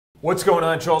What's going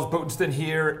on? Charles Botensten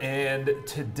here, and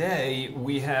today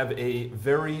we have a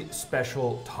very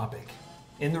special topic.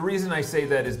 And the reason I say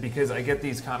that is because I get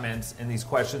these comments and these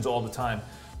questions all the time.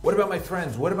 What about my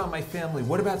friends? What about my family?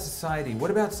 What about society?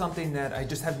 What about something that I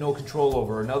just have no control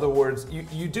over? In other words,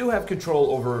 you do have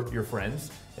control over your friends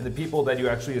and the people that you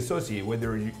actually associate.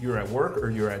 Whether you're at work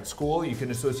or you're at school, you can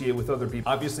associate with other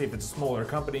people. Obviously, if it's a smaller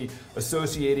company,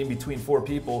 associating between 4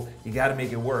 people, you got to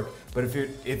make it work. But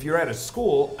if you're at a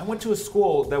school, I went to a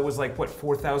school that was like, what,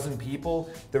 4,000 people?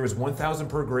 There was 1,000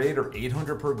 per grade or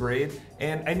 800 per grade,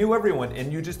 and I knew everyone,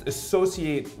 and you just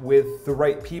associate with the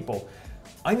right people.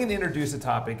 I'm going to introduce a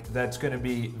topic that's going to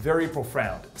be very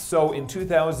profound. So in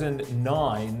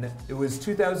 2009,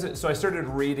 so I started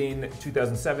reading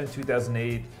 2007,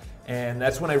 2008, and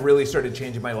that's when I really started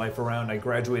changing my life around. I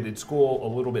graduated school a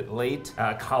little bit late,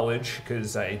 college,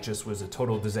 because I just was a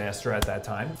total disaster at that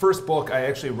time. First book I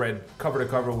actually read cover to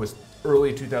cover was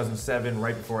early 2007,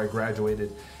 right before I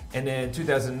graduated. And then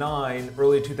 2009,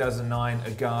 early 2009,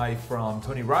 a guy from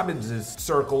Tony Robbins'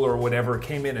 circle or whatever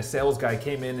came in, a sales guy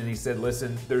came in and he said,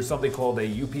 listen, there's something called a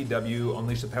UPW,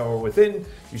 Unleash the Power Within.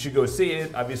 You should go see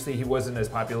it. Obviously, he wasn't as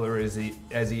popular as he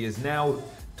is now.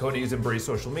 Tony's embraced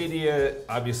social media,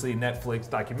 obviously Netflix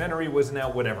documentary wasn't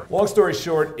out, whatever. Long story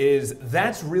short is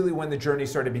that's really when the journey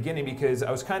started beginning, because I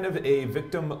was kind of a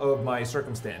victim of my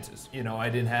circumstances. You know, I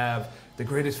didn't have the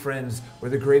greatest friends or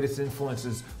the greatest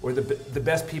influences or the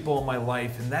best people in my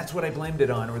life, and that's what I blamed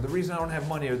it on, or the reason I don't have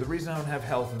money, or the reason I don't have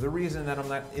health, or the reason that I'm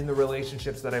not in the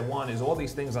relationships that I want is all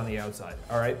these things on the outside,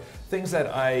 all right? Things that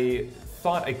I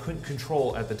thought I couldn't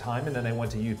control at the time, and then I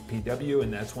went to UPW,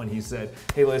 and that's when he said,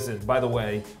 hey, listen, by the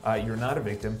way, you're not a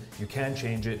victim, you can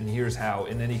change it, and here's how.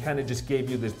 And then he kind of just gave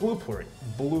you this blueprint.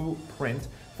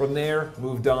 From there,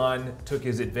 moved on, took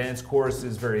his advanced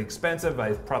courses, very expensive.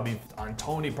 I on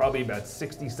Tony, probably about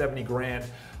 60, 70 grand.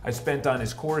 I spent on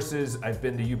his courses. I've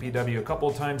been to UPW a couple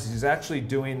of times. He's actually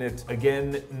doing it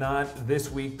again, not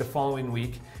this week, the following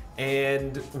week.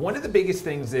 And one of the biggest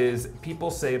things is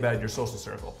people say about your social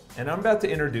circle. And I'm about to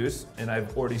introduce, and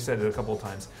I've already said it a couple of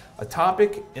times, a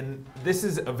topic, and this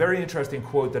is a very interesting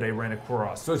quote that I ran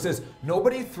across. So it says,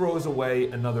 nobody throws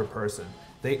away another person.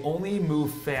 They only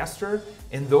move faster,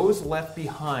 and those left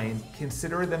behind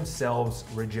consider themselves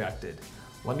rejected.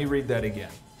 Let me read that again.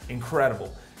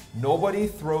 Incredible. Nobody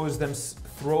throws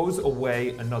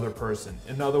away another person.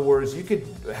 In other words, you could,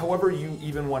 however you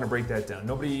even want to break that down.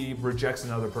 Nobody rejects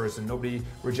another person. Nobody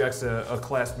rejects a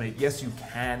classmate. Yes, you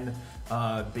can,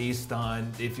 based on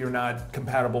if you're not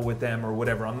compatible with them or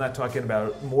whatever. I'm not talking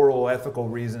about moral, ethical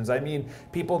reasons. I mean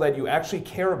people that you actually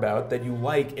care about, that you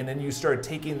like, and then you start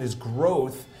taking this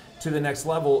growth to the next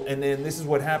level, and then this is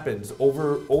what happens.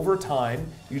 Over time,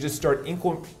 you just start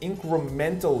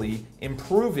incrementally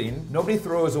improving. Nobody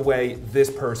throws away this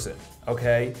person,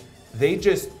 okay? You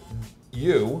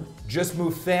just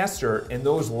move faster, and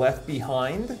those left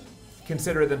behind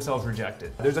consider themselves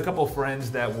rejected. There's a couple of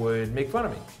friends that would make fun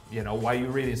of me. You know, why are you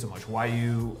reading so much? Why are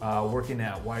you working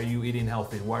out? Why are you eating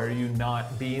healthy? Why are you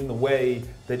not being the way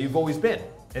that you've always been?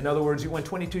 In other words, you went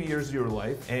 22 years of your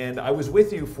life, and I was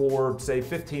with you for, say,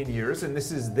 15 years, and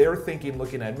this is their thinking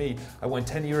looking at me. I went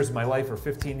 10 years of my life or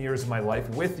 15 years of my life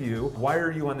with you. Why are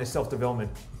you on this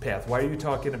self-development path? Why are you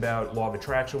talking about law of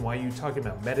attraction? Why are you talking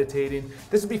about meditating?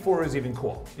 This is before it was even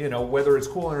cool. You know, whether it's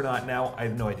cool or not now, I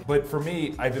have no idea. But for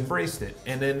me, I've embraced it.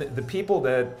 And then the people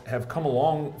that have come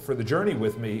along for the journey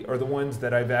with me are the ones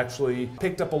that I've actually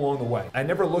picked up along the way. I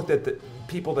never looked at the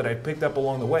people that I picked up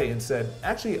along the way and said,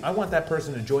 actually, I want that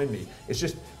person to join me. It's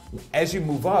just, as you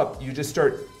move up, you just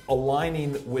start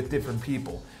aligning with different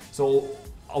people. So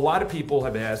a lot of people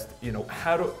have asked, you know,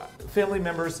 family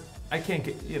members, I can't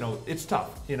get, you know, it's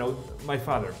tough. You know, my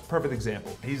father, perfect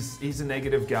example. He's a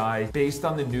negative guy based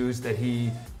on the news that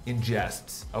he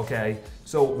ingests, okay?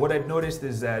 So what I've noticed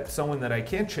is that someone that I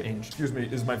can't change,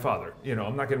 is my father. You know,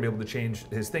 I'm not gonna be able to change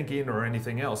his thinking or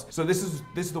anything else. So this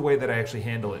is the way that I actually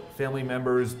handle it. Family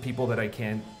members, people that I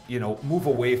can't, you know, move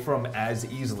away from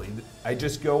as easily. I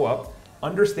just go up,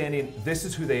 understanding this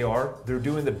is who they are, they're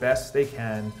doing the best they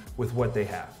can with what they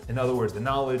have. In other words, the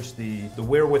knowledge, the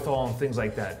wherewithal and things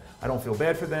like that. I don't feel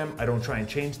bad for them, I don't try and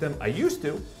change them. I used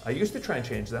to try and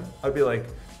change them. I'd be like,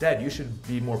 Dad, you should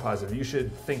be more positive, you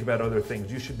should think about other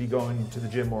things, you should be going to the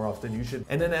gym more often, you should.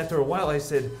 And then after a while I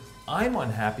said, I'm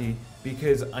unhappy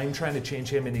because I'm trying to change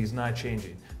him and he's not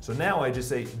changing. So now I just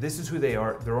say, this is who they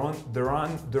are. They're on their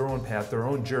own path, their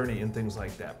own journey and things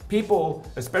like that. People,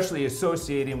 especially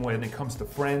associating when it comes to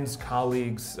friends,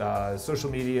 colleagues, social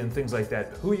media and things like that,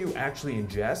 who you actually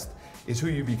ingest is who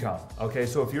you become. Okay,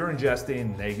 so if you're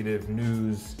ingesting negative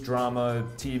news, drama,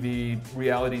 TV,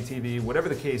 reality TV, whatever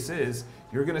the case is,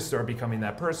 you're gonna start becoming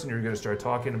that person, you're gonna start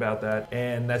talking about that,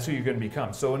 and that's who you're gonna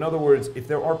become. So in other words, if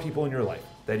there are people in your life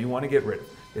that you wanna get rid of,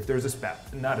 if there's a spouse,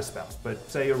 not a spouse, but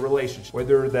say a relationship,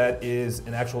 whether that is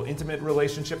an actual intimate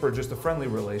relationship or just a friendly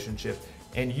relationship,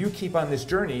 and you keep on this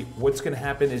journey, what's gonna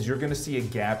happen is you're gonna see a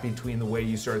gap between the way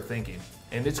you start thinking.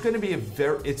 And it's gonna be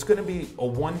a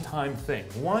one-time thing.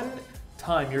 One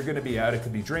time you're gonna be out, it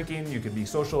could be drinking, you could be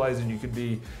socializing, you could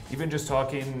be even just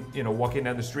talking, walking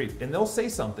down the street, and they'll say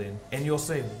something, and you'll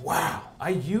say, wow, I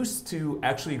used to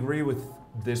actually agree with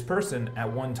this person at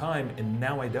one time, and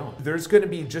now I don't. There's gonna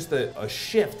be just a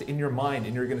shift in your mind,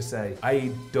 and you're gonna say,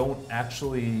 I don't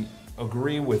actually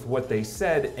agree with what they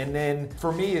said. And then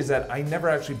for me is that I never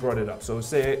actually brought it up. So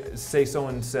say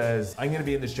someone says, I'm gonna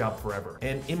be in this job forever.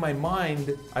 And in my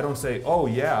mind, I don't say, oh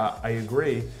yeah, I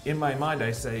agree. In my mind,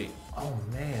 I say, oh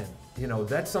man,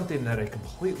 that's something that I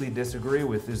completely disagree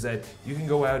with, is that you can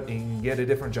go out and get a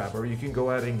different job, or you can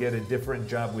go out and get a different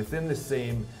job within the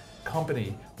same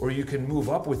company, or you can move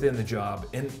up within the job.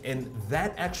 And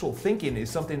that actual thinking is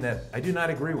something that I do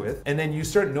not agree with. And then you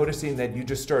start noticing that you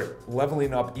just start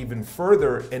leveling up even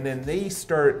further, and then they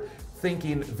start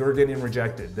thinking they're getting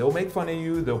rejected. They'll make fun of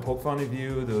you, they'll poke fun of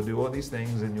you, they'll do all these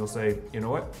things, and you'll say, you know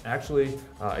what, actually,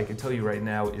 I can tell you right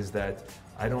now is that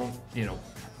I don't,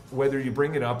 whether you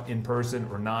bring it up in person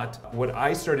or not, what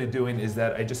I started doing is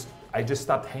that I just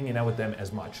stopped hanging out with them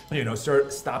as much.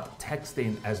 Stopped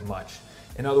texting as much.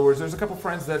 In other words, there's a couple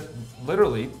friends that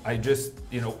literally I just,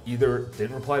 either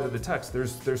didn't reply to the text.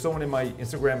 There's someone in my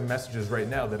Instagram messages right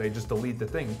now that I just delete the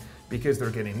thing because they're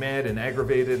getting mad and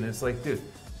aggravated, and it's like, dude,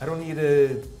 I don't need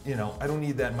I don't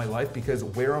need that in my life, because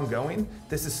where I'm going,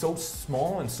 this is so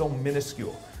small and so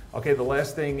minuscule. Okay, the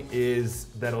last thing is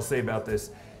that I'll say about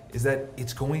this is that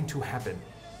it's going to happen.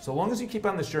 So long as you keep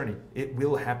on this journey, it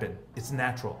will happen. It's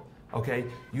natural. Okay,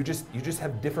 you just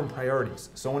have different priorities.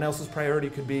 Someone else's priority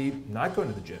could be not going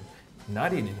to the gym,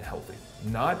 not eating healthy,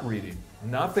 not reading,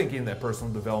 not thinking that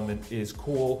personal development is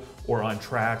cool or on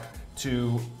track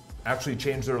to actually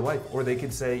change their life. Or they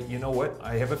could say, you know what,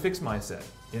 I have a fixed mindset,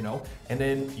 and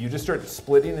then you just start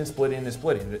splitting and splitting and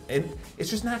splitting. And it's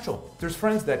just natural. There's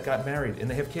friends that got married and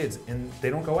they have kids and they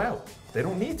don't go out. They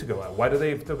don't need to go out. Why do they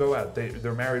have to go out?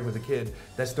 They're married with a kid.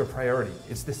 That's their priority.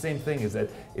 It's the same thing, is that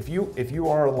if you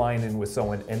are aligning with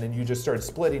someone and then you just start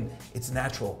splitting, it's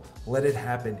natural. Let it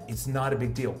happen. It's not a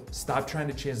big deal. Stop trying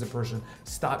to change the person.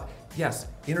 Yes,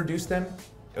 introduce them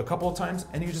a couple of times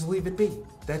and you just leave it be.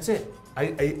 That's it. I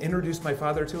introduced my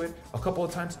father to it a couple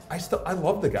of times. I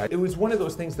love the guy. It was one of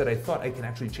those things that I thought I can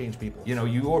actually change people.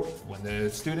 When the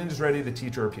student is ready, the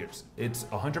teacher appears. It's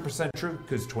 100% true,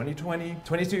 because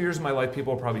 22 years of my life,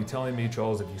 people are probably telling me,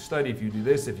 Charles, if you study, if you do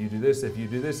this, if you do this, if you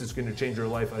do this, it's going to change your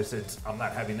life. I said, I'm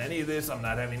not having any of this. I'm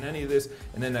not having any of this.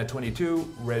 And then at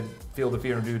 22, read Field of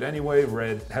Fear and Do It Anyway,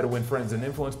 read How to Win Friends and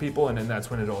Influence People. And then that's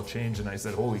when it all changed. And I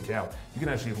said, holy cow, you can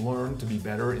actually learn to be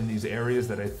better in these areas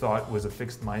that I thought was a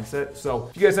fixed mindset. So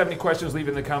if you guys have any questions, leave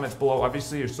in the comments below.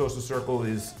 Obviously, your social circle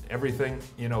is everything.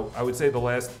 I would say the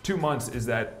last 2 months is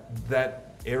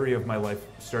that area of my life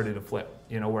started to flip,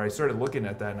 where I started looking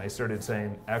at that and I started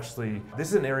saying, actually, this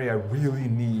is an area I really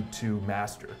need to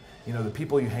master. The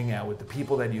people you hang out with, the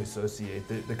people that you associate,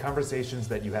 the conversations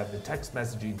that you have, the text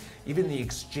messaging, even the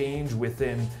exchange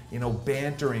within,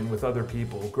 bantering with other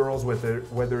people, girls,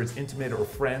 whether it's intimate or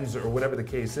friends or whatever the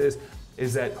case is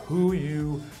that who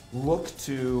you look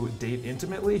to date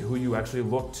intimately, who you actually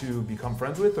look to become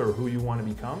friends with, or who you want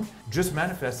to become, just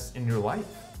manifests in your life.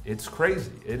 It's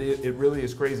crazy. It really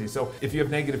is crazy. So if you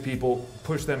have negative people,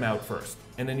 push them out first.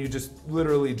 And then you just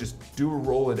literally just do a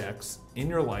Rolodex in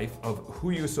your life of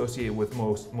who you associate with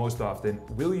most often.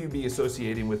 Will you be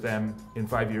associating with them in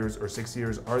 5 years or 6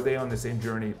 years? Are they on the same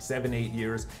journey, 7, 8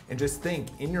 years? And just think,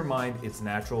 in your mind, it's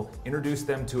natural. Introduce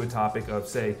them to a topic of,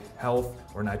 say, health,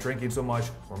 or not drinking so much,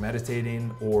 or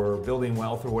meditating, or building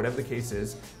wealth, or whatever the case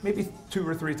is. Maybe 2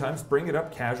 or 3 times, bring it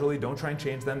up casually. Don't try and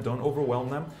change them. Don't overwhelm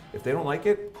them. If they don't like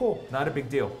it, cool, not a big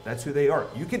deal. That's who they are.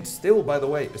 You can still, by the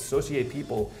way, associate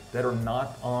people that are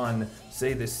not on,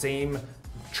 say, the same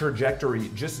trajectory.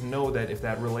 Just know that if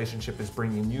that relationship is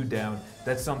bringing you down,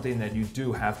 that's something that you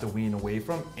do have to wean away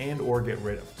from and or get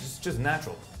rid of. It's just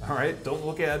natural, all right? Don't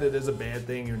look at it as a bad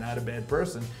thing. You're not a bad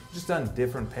person. You're just on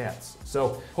different paths.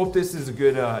 So hope this is a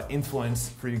good influence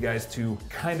for you guys to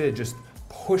kind of just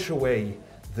push away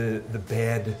the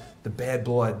bad the bad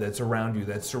blood that's around you,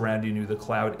 that's surrounding you, the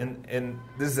cloud. And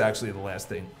this is actually the last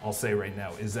thing I'll say right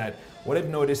now, is that what I've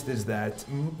noticed is that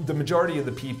the majority of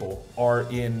the people are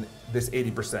in this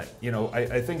 80%. You know,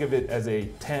 I think of it as a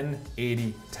 10,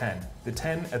 80, 10. The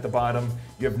 10 at the bottom,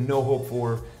 you have no hope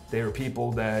for. They are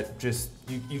people that just,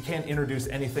 you can't introduce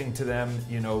anything to them.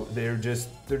 You know, they're just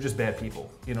bad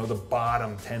people. You know, the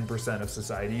bottom 10% of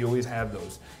society, you always have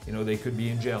those. You know, they could be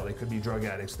in jail, they could be drug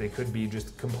addicts, they could be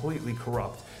just completely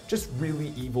corrupt, just really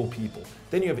evil people.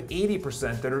 Then you have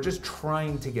 80% that are just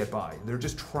trying to get by. They're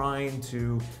just trying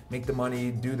to make the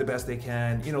money, do the best they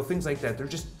can, you know, things like that.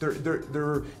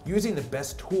 They're using the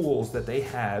best tools that they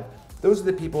have. Those are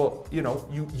the people, you know,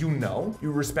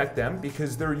 you respect them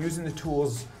because they're using the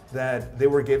tools that they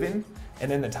were given.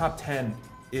 And then the top 10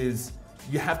 is,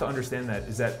 you have to understand that,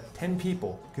 is that 10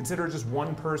 people, consider just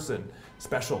one person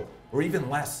special, or even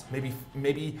less,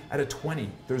 maybe out of 20,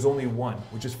 there's only one,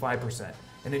 which is 5%.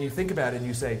 And then you think about it and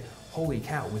you say, holy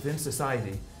cow, within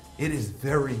society, it is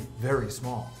very, very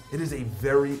small. It is a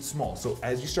very small. So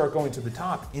as you start going to the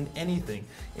top in anything,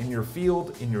 in your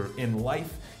field, in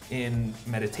life, in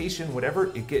meditation, whatever,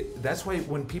 that's why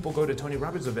when people go to Tony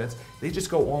Robbins events, they just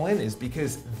go all in, is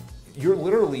because you're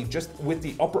literally just with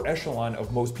the upper echelon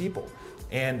of most people,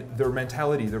 and their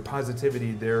mentality, their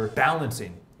positivity, their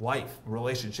balancing life,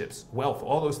 relationships, wealth,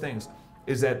 all those things,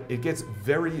 is that it gets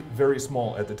very, very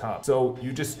small at the top. So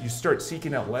you start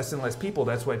seeking out less and less people.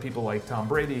 That's why people like Tom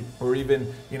Brady, or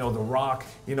even, you know, The Rock,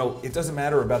 you know, it doesn't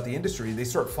matter about the industry. They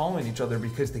start following each other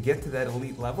because to get to that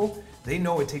elite level, they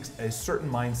know it takes a certain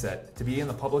mindset to be in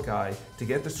the public eye, to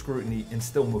get the scrutiny and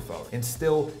still move forward, and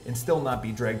still not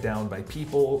be dragged down by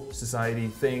people, society,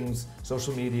 things,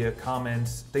 social media,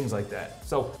 comments, things like that.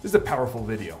 So this is a powerful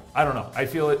video. I don't know, I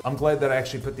feel it. I'm glad that I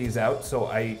actually put these out. So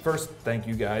I first thank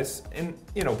you guys. And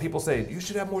you know, people say you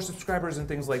should have more subscribers and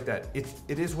things like that.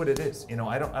 It is what it is. You know,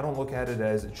 I don't look at it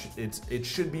as it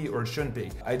should be or it shouldn't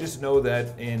be. I just know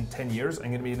that in 10 years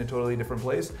I'm gonna be in a totally different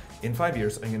place. In 5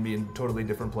 years I'm gonna be in a totally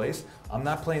different place. I'm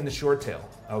not playing the short tail.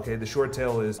 Okay, the short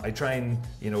tail is I try and,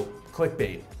 you know,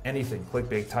 clickbait, anything,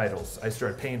 clickbait titles. I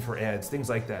start paying for ads, things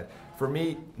like that. For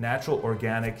me, natural,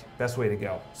 organic, best way to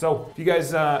go. So if you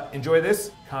guys enjoy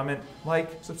this, comment,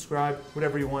 like, subscribe,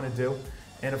 whatever you want to do.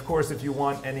 And of course, if you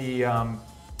want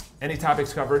any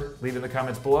topics covered, leave in the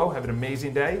comments below. Have an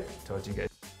amazing day. Talk to you guys.